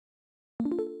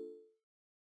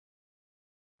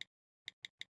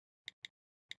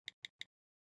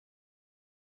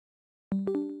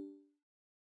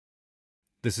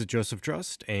This is Joseph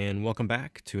Drust, and welcome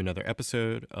back to another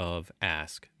episode of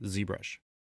Ask ZBrush.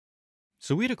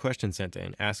 So we had a question sent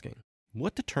in asking,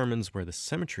 what determines where the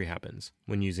symmetry happens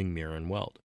when using Mirror and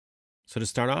Weld? So to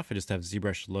start off, I just have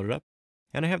ZBrush loaded up,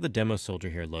 and I have the demo soldier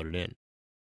here loaded in.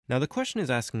 Now the question is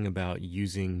asking about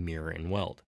using Mirror and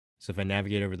Weld. So if I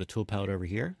navigate over the tool palette over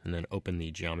here, and then open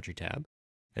the Geometry tab,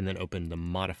 and then open the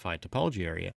Modify Topology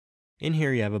area, in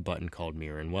here you have a button called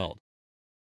Mirror and Weld.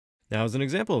 Now, as an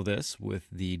example of this, with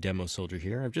the demo soldier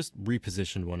here, I've just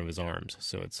repositioned one of his arms,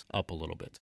 so it's up a little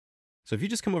bit. So if you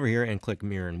just come over here and click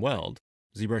Mirror and Weld,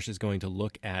 ZBrush is going to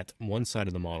look at one side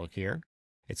of the model here.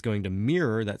 It's going to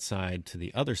mirror that side to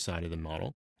the other side of the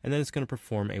model, and then it's going to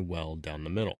perform a weld down the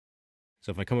middle.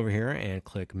 So if I come over here and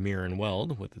click Mirror and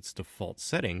Weld with its default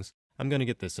settings, I'm going to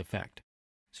get this effect.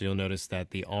 So you'll notice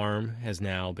that the arm has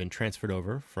now been transferred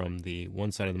over from the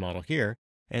one side of the model here,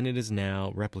 and it is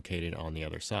now replicated on the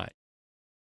other side.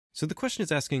 So the question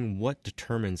is asking what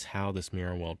determines how this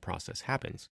mirror and weld process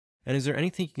happens, and is there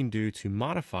anything you can do to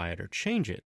modify it or change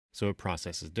it so it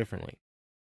processes differently?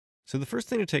 So the first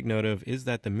thing to take note of is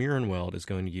that the mirror and weld is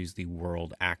going to use the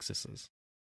world axes.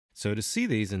 So to see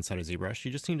these inside of ZBrush,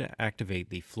 you just need to activate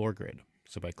the floor grid.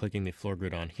 So by clicking the floor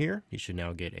grid on here, you should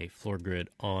now get a floor grid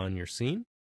on your scene,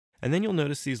 and then you'll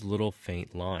notice these little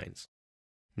faint lines.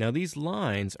 Now these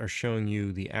lines are showing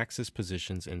you the axis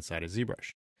positions inside of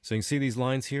ZBrush. So you can see these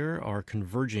lines here are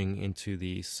converging into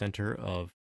the center of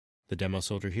the demo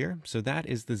soldier here. So that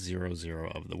is the 0,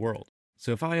 0 of the world.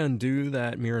 So if I undo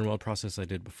that mirror and weld process I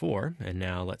did before, and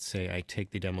now let's say I take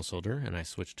the demo soldier and I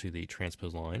switch to the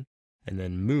transpose line and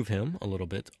then move him a little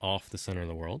bit off the center of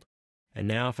the world. And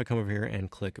now if I come over here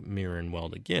and click mirror and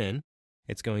weld again,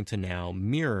 it's going to now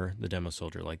mirror the demo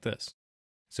soldier like this.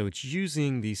 So it's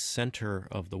using the center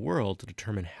of the world to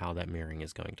determine how that mirroring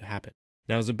is going to happen.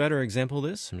 Now, as a better example of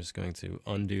this, I'm just going to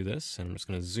undo this, and I'm just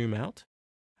going to zoom out.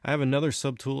 I have another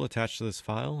subtool attached to this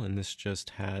file, and this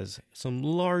just has some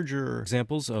larger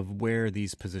examples of where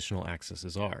these positional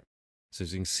axes are. So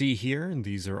as you can see here,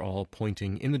 these are all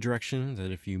pointing in the direction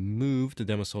that if you move the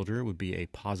demo soldier, it would be a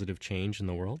positive change in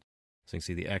the world. So you can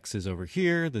see the X is over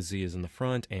here, the Z is in the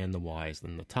front, and the Y is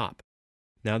in the top.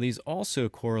 Now, these also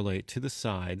correlate to the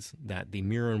sides that the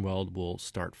mirror and weld will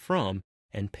start from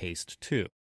and paste to.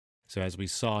 So as we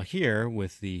saw here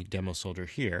with the demo soldier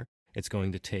here, it's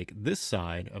going to take this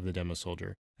side of the demo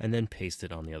soldier and then paste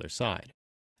it on the other side.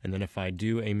 And then if I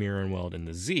do a mirror and weld in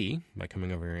the Z, by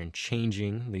coming over here and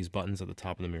changing these buttons at the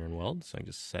top of the mirror and weld, so I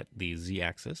just set the Z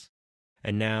axis.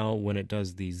 And now when it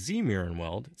does the Z mirror and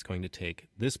weld, it's going to take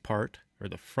this part, or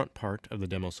the front part of the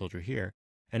demo soldier here,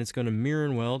 and it's going to mirror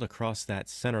and weld across that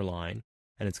center line,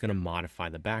 and it's going to modify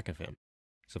the back of him.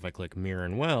 So if I click mirror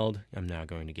and weld, I'm now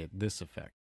going to get this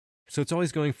effect. So it's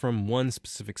always going from one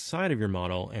specific side of your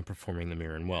model and performing the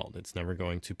mirror and weld. It's never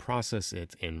going to process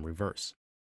it in reverse.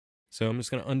 So I'm just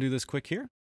going to undo this quick here.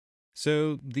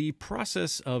 So the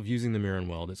process of using the mirror and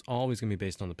weld is always going to be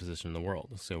based on the position in the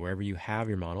world. So wherever you have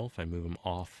your model, if I move them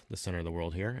off the center of the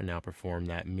world here and now perform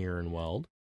that mirror and weld,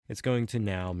 it's going to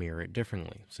now mirror it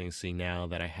differently. So you can see now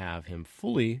that I have him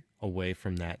fully away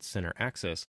from that center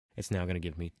axis, it's now going to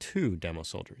give me two demo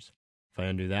soldiers. If I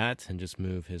undo that and just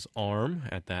move his arm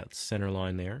at that center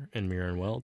line there and mirror and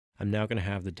weld, I'm now going to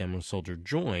have the demo soldier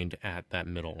joined at that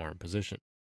middle arm position.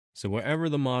 So wherever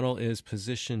the model is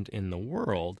positioned in the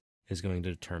world is going to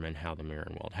determine how the mirror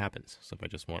and weld happens. So if I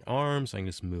just want arms, I can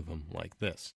just move them like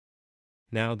this.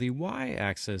 Now the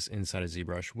Y-axis inside of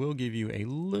ZBrush will give you a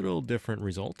little different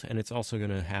result, and it's also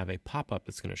going to have a pop-up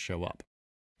that's going to show up.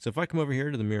 So if I come over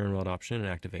here to the mirror and weld option and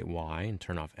activate Y and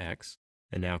turn off X,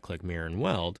 and now click mirror and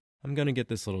weld, I'm going to get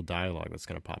this little dialog that's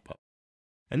going to pop up.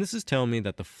 And this is telling me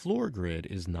that the floor grid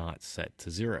is not set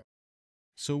to 0.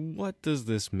 So what does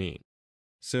this mean?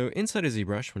 So inside of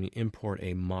ZBrush, when you import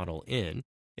a model in,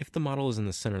 if the model is in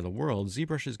the center of the world,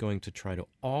 ZBrush is going to try to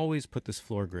always put this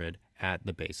floor grid at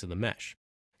the base of the mesh.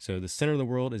 So the center of the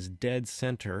world is dead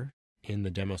center in the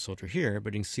demo soldier here,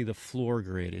 but you can see the floor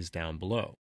grid is down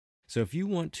below. So if you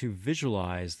want to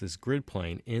visualize this grid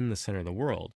plane in the center of the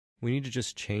world, we need to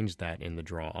just change that in the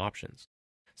draw options.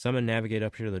 So I'm going to navigate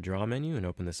up here to the draw menu and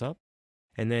open this up.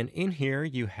 And then in here,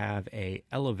 you have a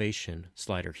elevation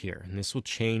slider here, and this will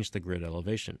change the grid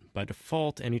elevation. By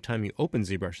default, anytime you open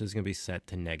ZBrush, it's going to be set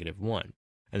to -1.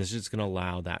 And this is just going to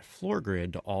allow that floor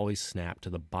grid to always snap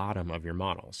to the bottom of your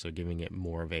model, so giving it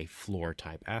more of a floor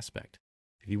type aspect.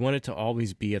 If you want it to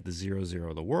always be at the 0,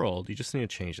 0 of the world, you just need to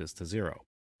change this to 0.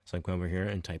 So I come over here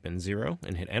and type in 0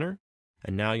 and hit enter.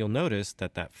 And now you'll notice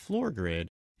that that floor grid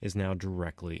is now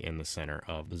directly in the center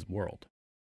of the world.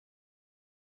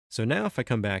 So now if I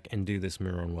come back and do this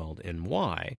mirror and weld in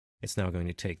Y, it's now going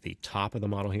to take the top of the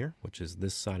model here, which is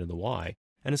this side of the Y,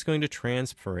 and it's going to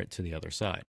transfer it to the other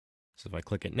side. So if I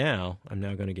click it now, I'm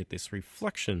now going to get this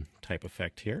reflection type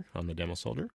effect here on the demo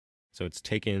solder. So it's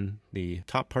taken the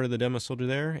top part of the demo solder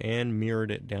there and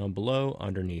mirrored it down below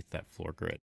underneath that floor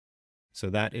grid. So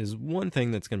that is one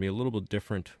thing that's going to be a little bit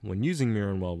different when using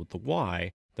Mirror and Weld with the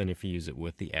Y than if you use it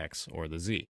with the X or the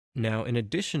Z. Now, in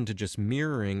addition to just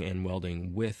mirroring and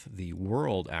welding with the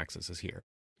world axes here,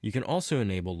 you can also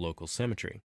enable local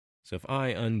symmetry. So if I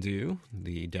undo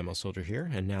the demo solder here,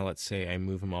 and now let's say I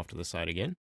move them off to the side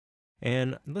again,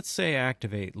 and let's say I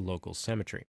activate local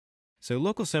symmetry. So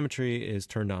local symmetry is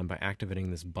turned on by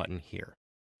activating this button here.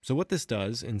 So what this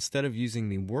does, instead of using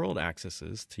the world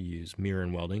axes to use mirror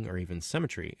and welding or even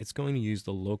symmetry, it's going to use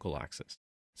the local axis.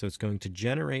 So it's going to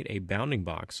generate a bounding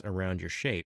box around your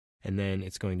shape, and then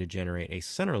it's going to generate a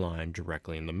center line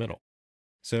directly in the middle.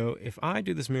 So if I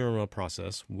do this mirror and weld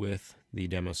process with the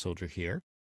demo solder here,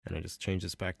 and I just change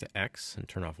this back to X and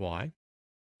turn off Y,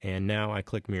 and now I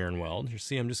click Mirror and Weld, you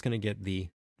see I'm just going to get the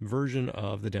version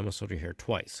of the demo solder here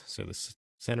twice. So the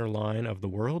center line of the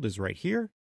world is right here.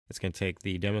 It's going to take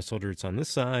the demo solder that's on this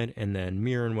side and then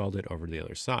mirror and weld it over to the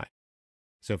other side.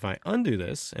 So if I undo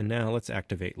this, and now let's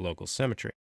activate local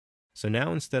symmetry. So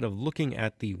now instead of looking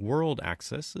at the world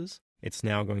axes, it's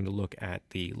now going to look at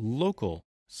the local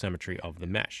symmetry of the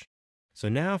mesh. So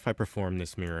now if I perform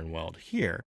this mirror and weld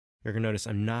here, you're going to notice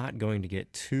I'm not going to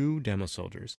get two demo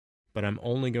solders, but I'm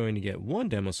only going to get one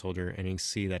demo solder, and you can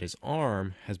see that his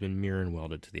arm has been mirror and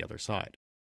welded to the other side.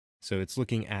 So it's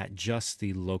looking at just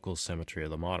the local symmetry of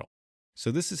the model.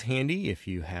 So this is handy if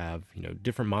you have,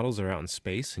 different models that are out in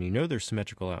space and they're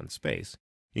symmetrical out in space.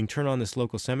 You can turn on this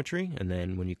local symmetry, and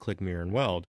then when you click Mirror and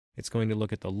Weld, it's going to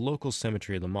look at the local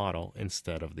symmetry of the model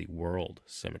instead of the world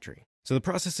symmetry. So the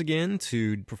process again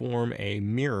to perform a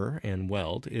mirror and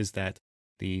weld is that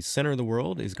the center of the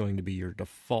world is going to be your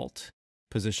default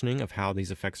positioning of how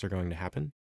these effects are going to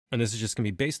happen. And this is just going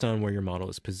to be based on where your model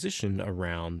is positioned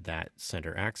around that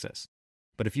center axis.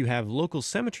 But if you have local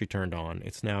symmetry turned on,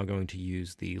 it's now going to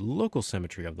use the local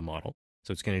symmetry of the model.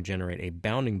 So it's going to generate a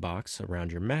bounding box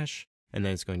around your mesh, and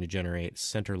then it's going to generate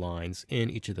center lines in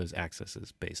each of those axes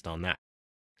based on that.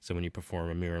 So when you perform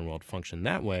a mirror and weld function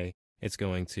that way, it's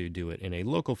going to do it in a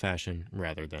local fashion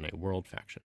rather than a world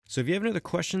fashion. So if you have any other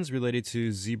questions related to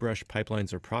ZBrush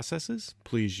pipelines or processes,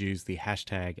 please use the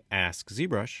hashtag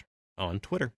AskZBrush on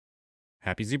Twitter.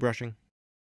 Happy ZBrushing!